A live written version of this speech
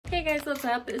Hey guys, what's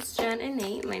up? It's Jen and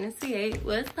Nate, minus the 8.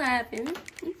 What's poppin'?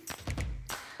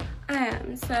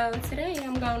 So today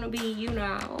I'm gonna be, you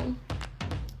know,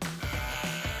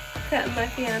 cutting my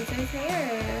fiance's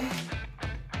hair.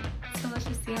 So let's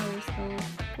just see how this goes.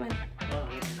 Come on.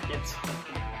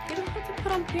 You don't have to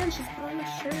put on pants, just put on a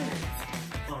shirt.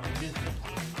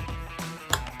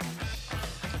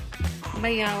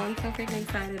 But y'all, I'm so freaking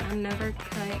excited. I've never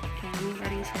cut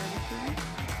anybody's hair before,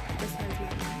 besides my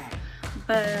own.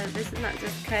 But this is not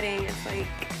just cutting, it's like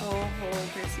a whole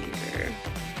procedure.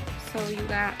 So you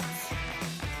got this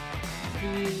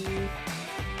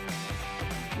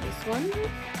one,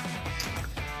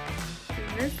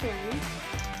 and this one.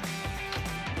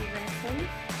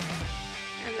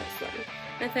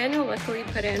 Nathaniel luckily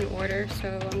put it in order, so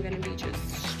I'm gonna be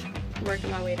just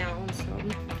working my way down. So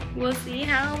we'll see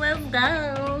how this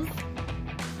goes.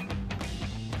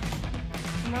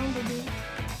 Come on, baby.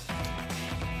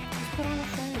 Let's put on a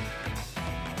shirt.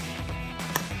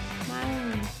 Come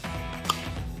on.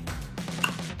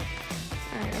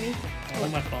 Alright, ready? On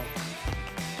my phone.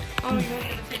 Oh, no.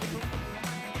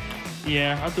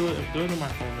 Yeah, I'll do it on my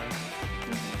phone then.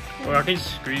 Okay. Or I can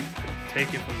just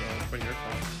take it from your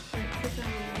phone.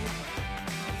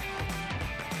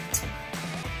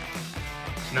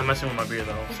 She's not messing with my beard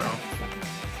though, so.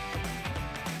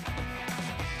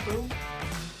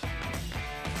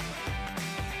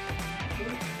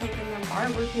 Taking the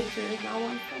barber pictures, now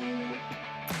I'm filming.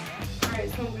 Alright,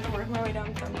 so I'm gonna work my way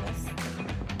down from this.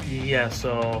 Yeah,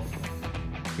 so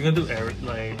you're gonna do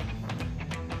like.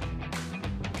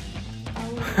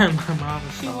 My mom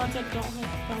is She wants it, don't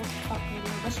fuck with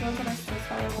me. But she wanted us to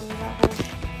tell her when we got home.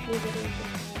 We did it.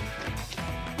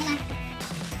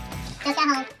 Just got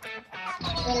home.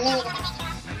 We literally just...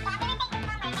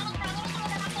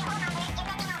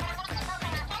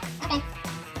 Okay.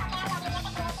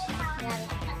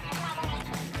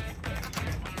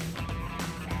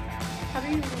 How do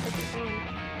you even put this on?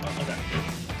 okay.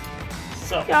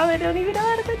 So. Y'all, I don't even know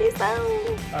how to put these on.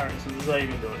 Alright, so this is how you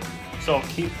can do it. So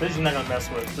this you're not gonna mess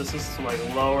with. This is to like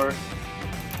lower,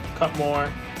 cut more, or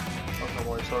cut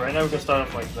more. So right now we're gonna start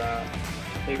off like that.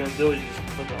 What you're gonna do is you just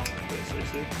clip it on like this. So you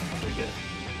see? So you get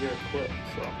your clip.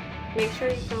 So Make sure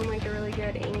you film like a really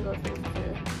good angle to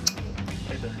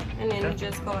right there. and then okay. you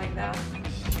just go like that.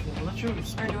 Well, let you. Or do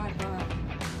I go that?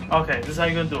 Okay, this is how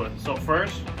you're gonna do it. So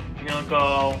first, you're gonna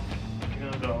go.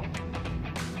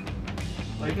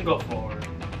 Well, you can go forward.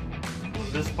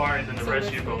 This part, and then the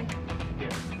rest you go. Yeah.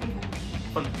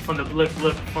 From the look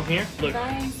from here. Look.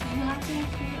 Guys, you have to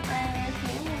include our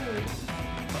family.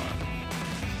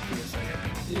 Give me a second.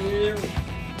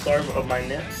 Yeah. Sorry of my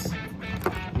nips.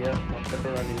 Yeah, I'll check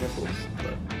around the nipples.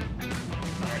 But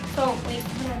alright. So wait,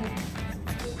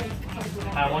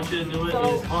 I want you to do it. So,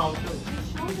 Show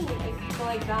me, like, go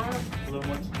like that. a little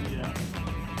more. Yeah.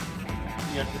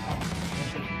 You have to come.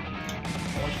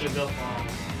 I want you to go from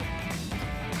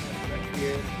right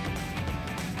here.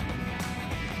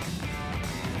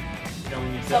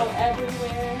 So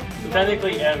everywhere. So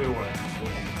technically everywhere.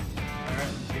 Okay.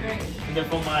 Alright. Right. And then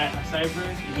for my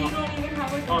sideburns, You don't even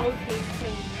have like a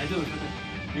rotation. I do.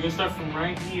 You're gonna start from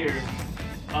right here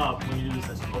up when you do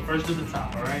this. But first do the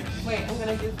top, alright? Wait, I'm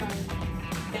gonna do from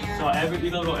there. So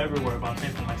you're gonna go everywhere, but I'm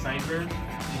saying for my sideburns,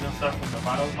 you're gonna start from the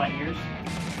bottom of my ears.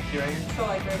 See right here? So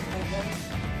like this.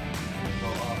 Go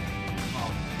up.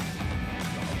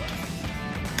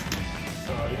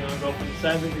 So you're gonna go from the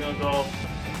sideburns, you're gonna go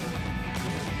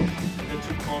get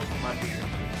too close to my beard.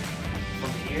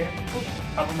 From the ear,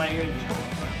 top of my ear, just go up.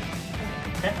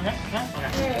 Okay.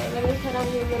 Alright, let me put on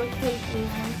your little cake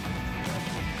now.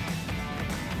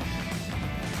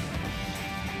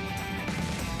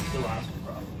 The last one,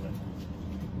 probably.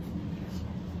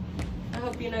 I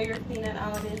hope you know you're cleaning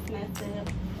all this mess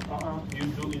up. You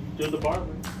do the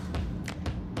barber.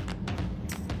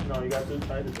 No, you gotta do it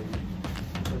tighter, baby.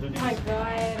 Oh my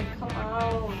god, come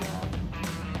on. You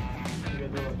gotta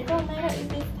do it. It don't matter if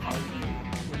it's tight.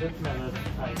 It doesn't matter if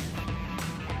it's tight.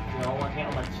 You know, one hand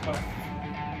on my chest.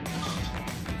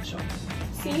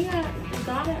 See, you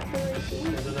got it for right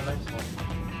here. Do the next one.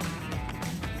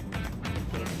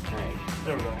 Alright.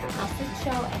 There we go. I'll sit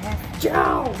your ass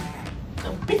down.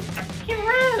 Don't be fucking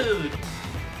rude.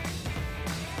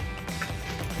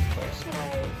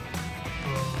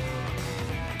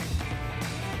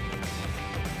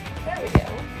 There we go.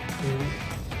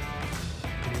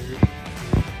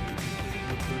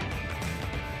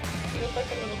 You look like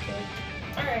a little kid.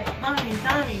 Alright.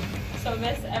 Mommy. So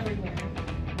this everywhere.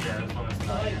 Yeah, this one is So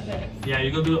not. like this. Yeah, you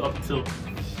go do it up till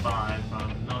 5.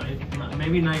 No,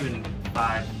 maybe not even 5.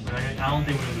 I don't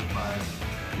think we're gonna do 5.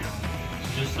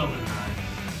 Yeah. Just something 9.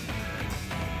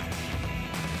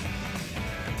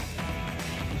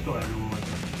 go everywhere with it.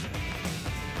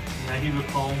 And I give you a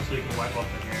comb so you can wipe off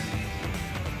the hair if you need to.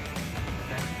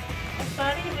 Okay? It's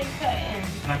not even cutting.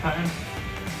 It's not cutting?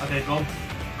 Okay, go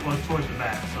towards the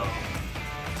back. So,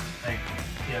 like,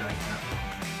 yeah, like that.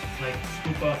 Like,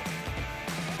 scoop up.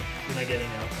 You're not getting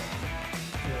it.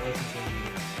 Yeah, listen to me.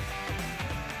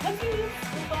 How do you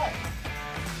scoop up?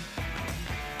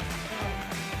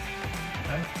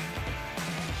 Okay?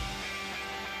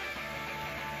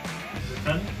 Is it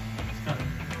done? It's done.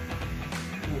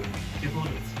 Ooh, careful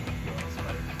with it.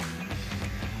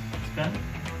 It's done?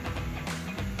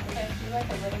 Okay, I feel like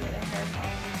a little bit of hair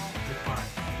falling out. It's fine.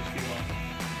 Just keep going.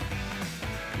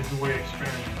 This is where you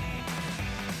experiment.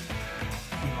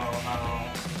 You know how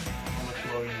much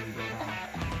lower you need to go down.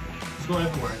 Just go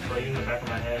everywhere. So even the back of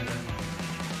my head. And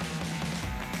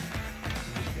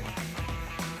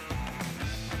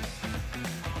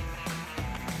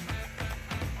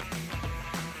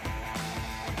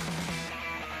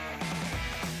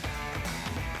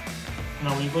no,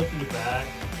 when you go to the back,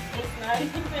 It's not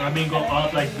even I mean go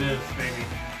up like cutting. this, baby.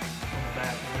 On the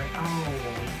back. You're like, oh,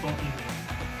 you're fucking.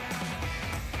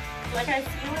 Like I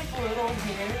see like little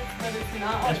hairs, but it's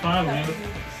not That's like fine. cutting.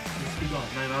 Just keep going.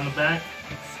 Now on the back,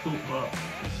 scoop up.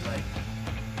 Like,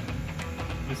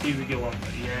 let's see if we get one.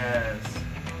 Yes.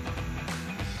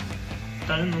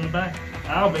 Tighten on the back.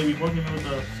 Ow, baby, working with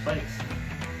the spikes.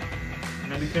 You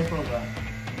gotta be careful of that.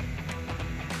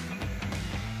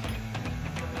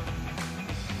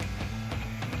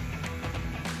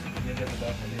 You get the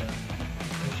back, yeah.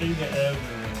 Make sure you get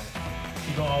everywhere.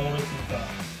 Keep going all the way to the top.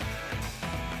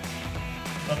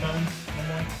 Stop cutting. One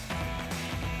more.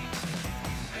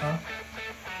 Huh?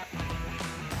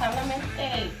 Have a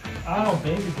mistake. Ow,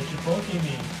 baby, but you're poking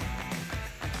me.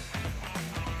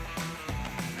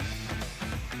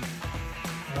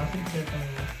 I think they're coming.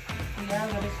 Yeah,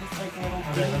 but it's just like little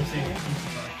Okay, let me see. hairs.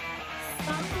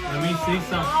 Let me see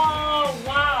some. Oh,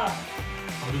 wow.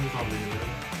 I'll do this on video.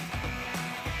 Ready?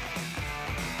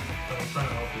 So I'm trying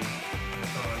to help you.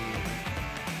 That's all I need.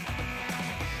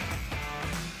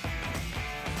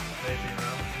 Facing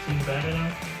around. See the bag now?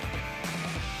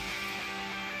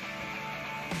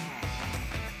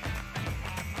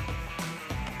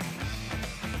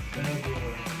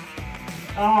 Everywhere.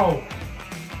 Ow!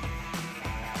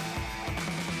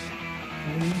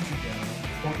 What easy, guys.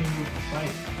 Poking you with the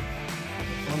spike.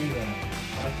 I'll show you that.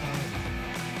 5 times.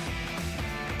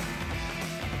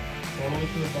 All the way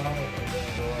to the bottom and then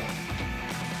go up.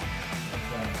 Like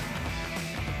that.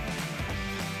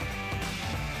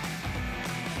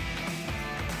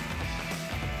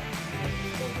 And then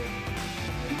just go big.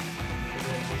 And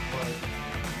then this part.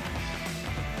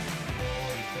 Oh,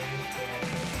 the same part.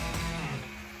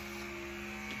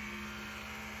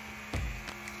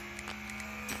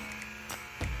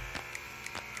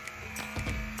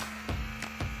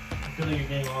 I feel like you're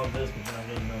getting all of this, but you're not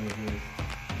getting none of this.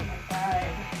 Oh my god.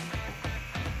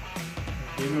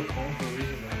 I gave you a comb for a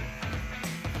reason, man.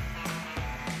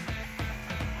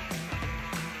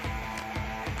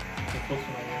 Get close to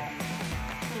my ear.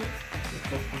 Get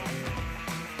close to my ear.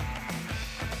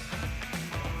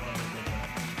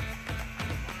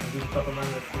 I'll do a couple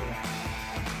minutes too.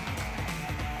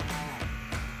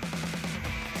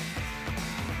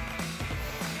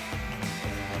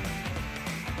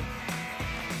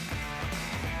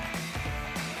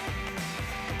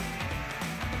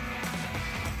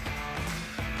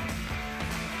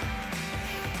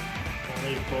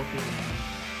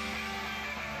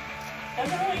 Does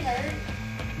it really hurt?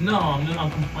 No,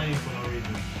 I'm complaining for no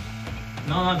reason.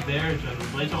 No, not there, Jen. The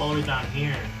blades are all the way down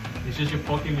here. It's just you're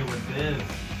poking me with this.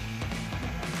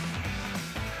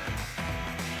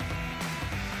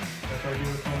 That's why I give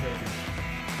it a comb, baby.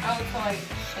 Oh, to like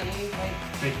shave, like.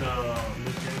 Take the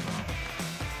loose hairs off.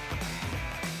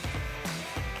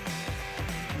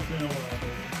 Just so you know what I do.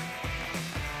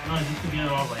 No, just to get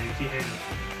it off, like you see hair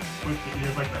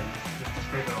just like that. Just to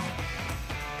scrape it off.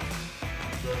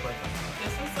 Just like that.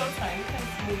 This is so time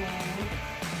consuming.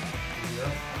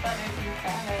 Yep. But if you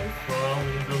guys. Well, we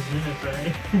need those units,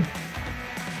 right?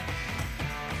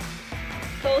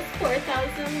 Those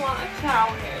 4,000 watch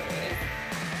hours.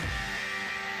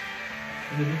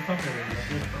 And then just tuck it in.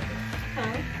 That's it. Tuck it.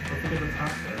 Huh? Don't forget the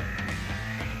top there.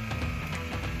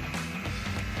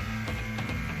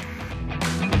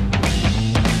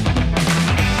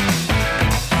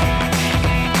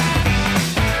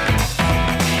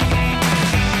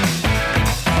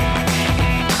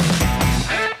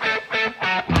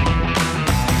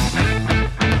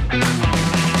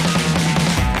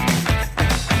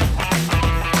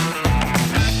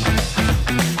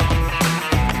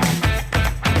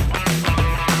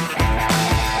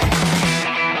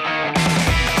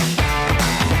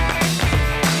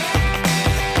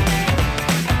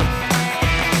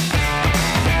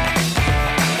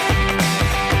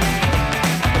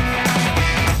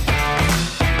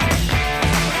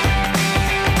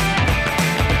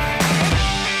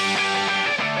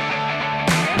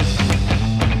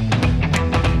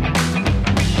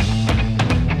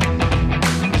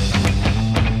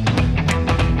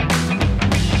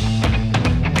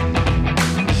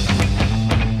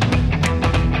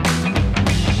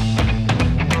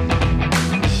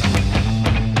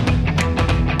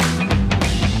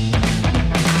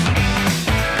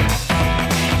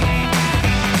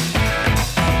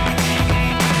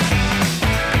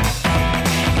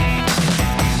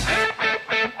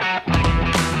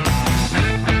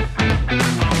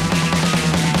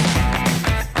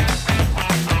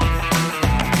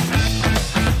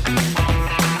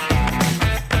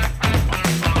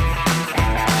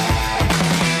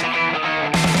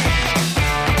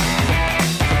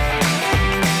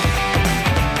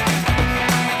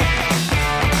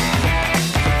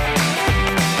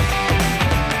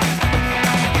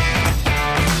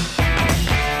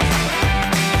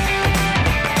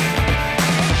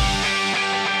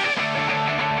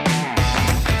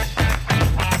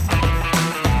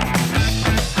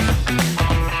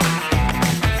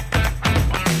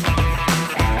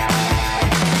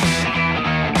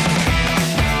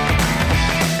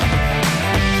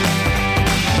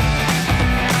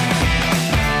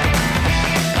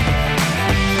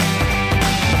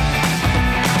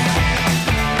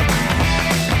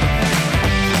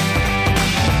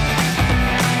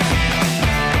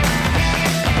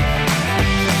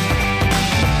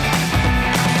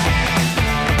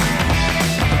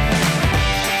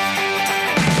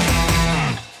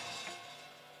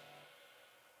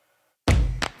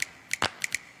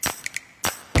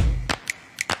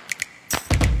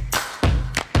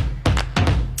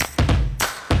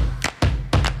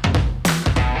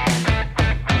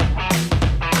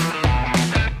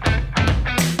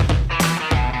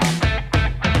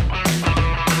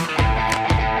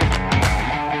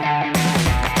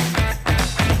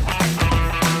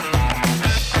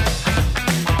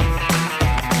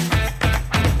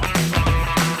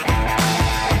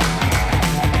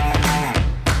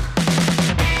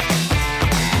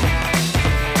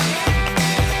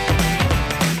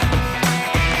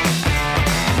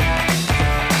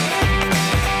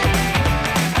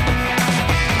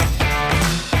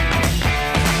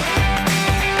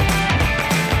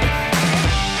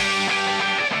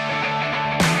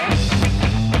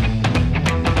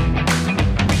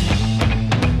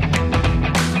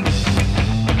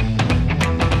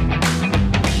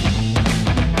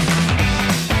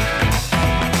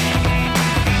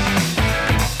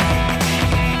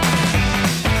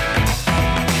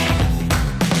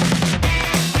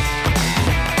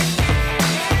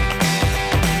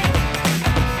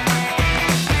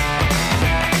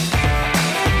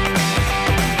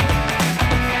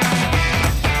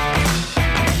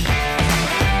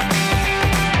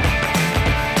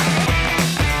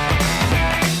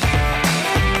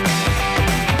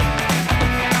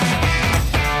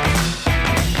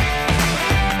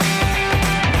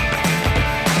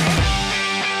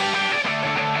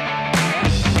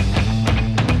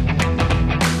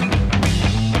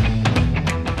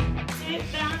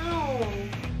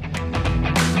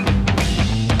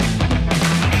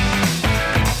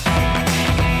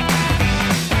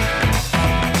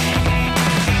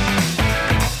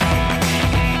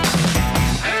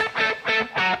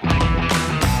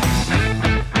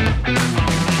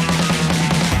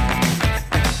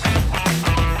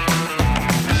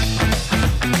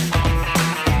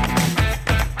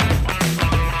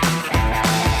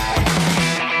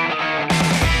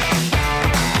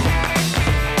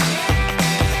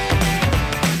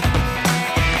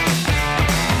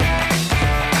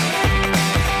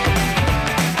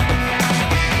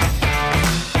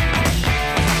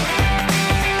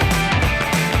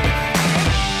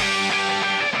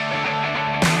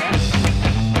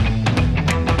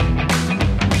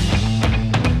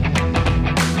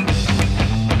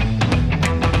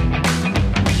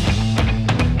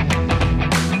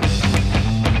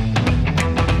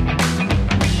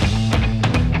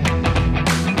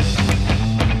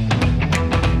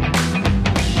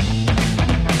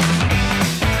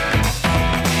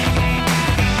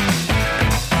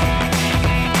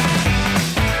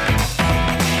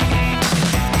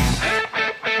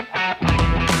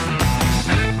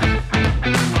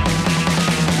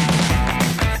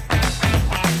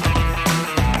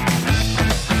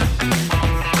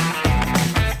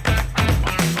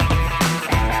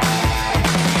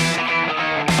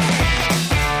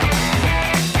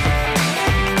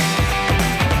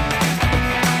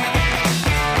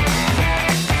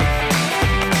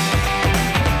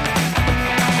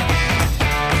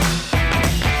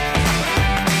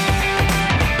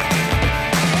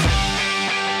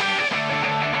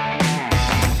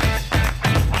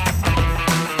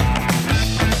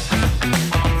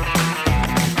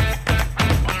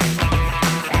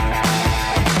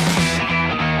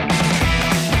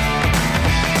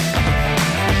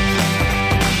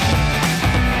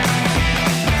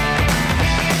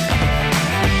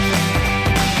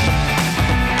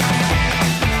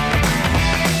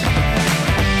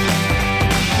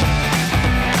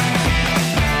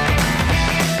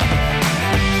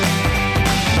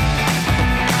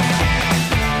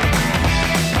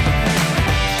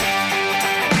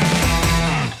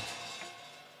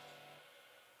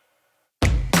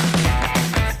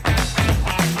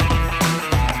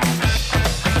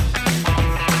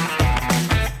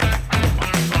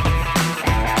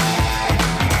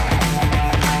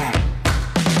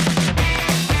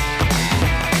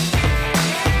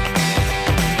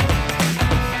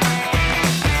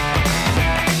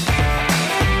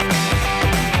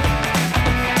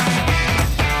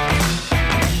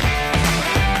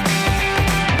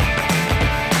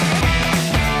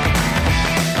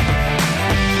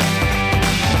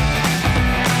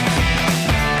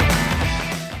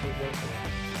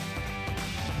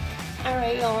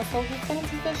 gonna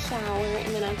take a shower,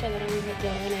 and then after that I'm gonna put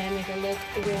gel in and make her look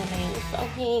real nice.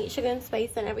 Okay, sugar and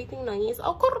spice and everything nice.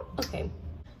 Okay.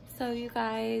 So you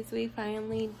guys, we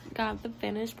finally got the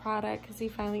finished product because we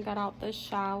finally got out the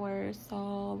shower.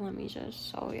 So let me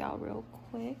just show y'all real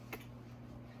quick.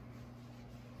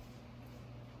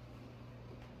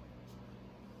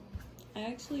 I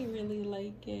actually really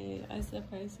like it. I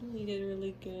surprisingly did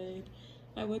really good.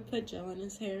 I would put gel in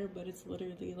his hair, but it's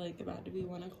literally like about to be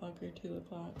 1 o'clock or 2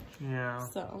 o'clock. Yeah.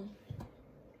 So,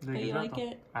 you like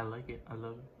it? I like it. I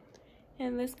love it.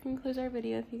 And this concludes our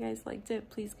video. If you guys liked it,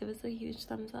 please give us a huge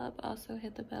thumbs up. Also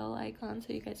hit the bell icon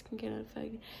so you guys can get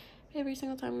notified every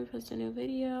single time we post a new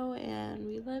video. And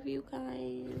we love you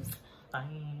guys. Bye.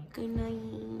 Good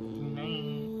night. Good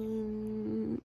night.